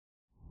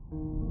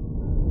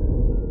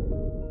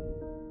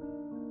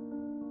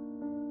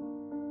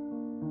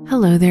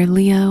Hello there,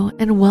 Leo,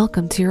 and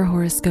welcome to your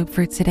horoscope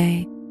for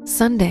today,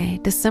 Sunday,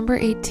 December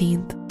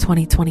 18th,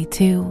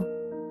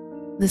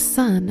 2022. The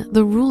sun,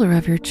 the ruler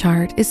of your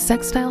chart, is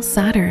sextile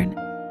Saturn.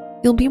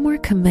 You'll be more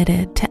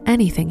committed to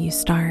anything you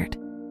start.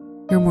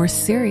 You're more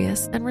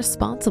serious and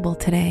responsible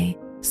today,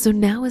 so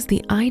now is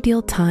the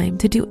ideal time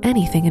to do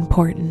anything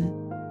important.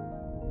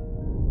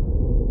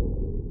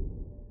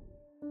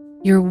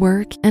 Your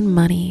work and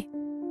money.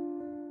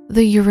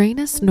 The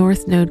Uranus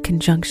North Node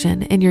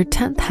conjunction in your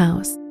 10th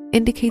house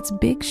indicates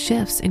big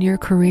shifts in your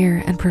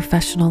career and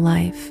professional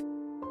life.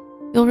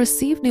 You'll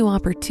receive new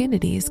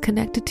opportunities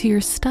connected to your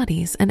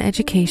studies and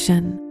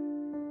education.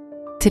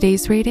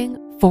 Today's rating,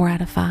 4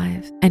 out of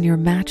 5, and your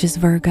match is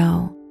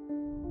Virgo.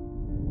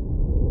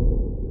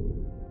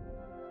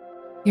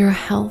 Your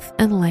health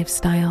and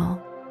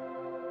lifestyle.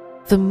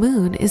 The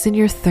moon is in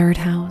your 3rd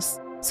house,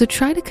 so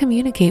try to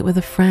communicate with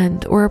a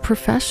friend or a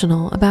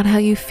professional about how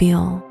you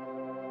feel.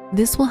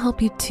 This will help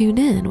you tune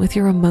in with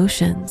your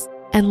emotions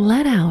and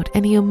let out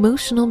any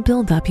emotional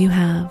buildup you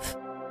have.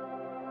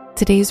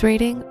 Today's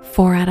rating,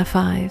 4 out of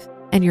 5,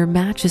 and your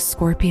match is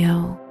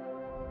Scorpio.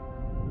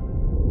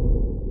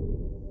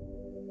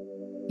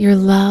 Your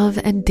love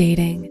and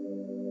dating.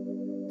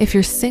 If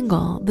you're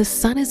single, the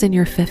sun is in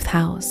your 5th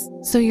house,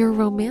 so your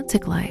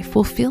romantic life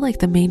will feel like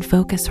the main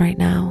focus right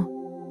now.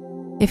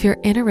 If you're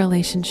in a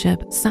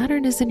relationship,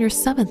 Saturn is in your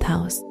 7th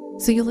house,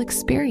 so you'll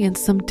experience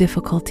some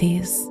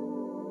difficulties.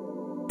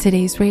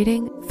 Today's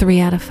rating, 3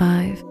 out of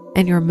 5,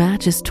 and your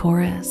match is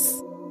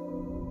Taurus.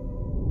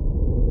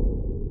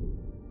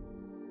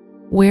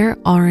 Wear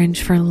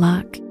orange for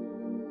luck.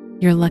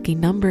 Your lucky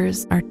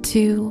numbers are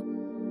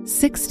 2,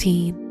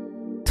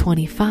 16,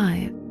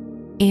 25,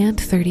 and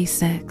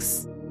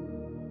 36.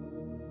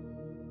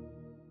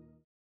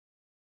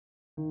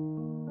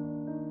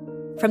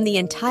 From the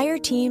entire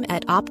team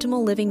at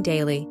Optimal Living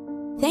Daily,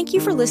 thank you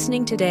for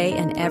listening today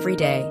and every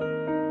day.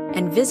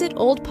 And visit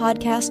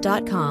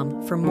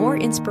oldpodcast.com for more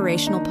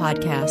inspirational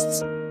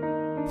podcasts.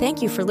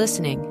 Thank you for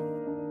listening.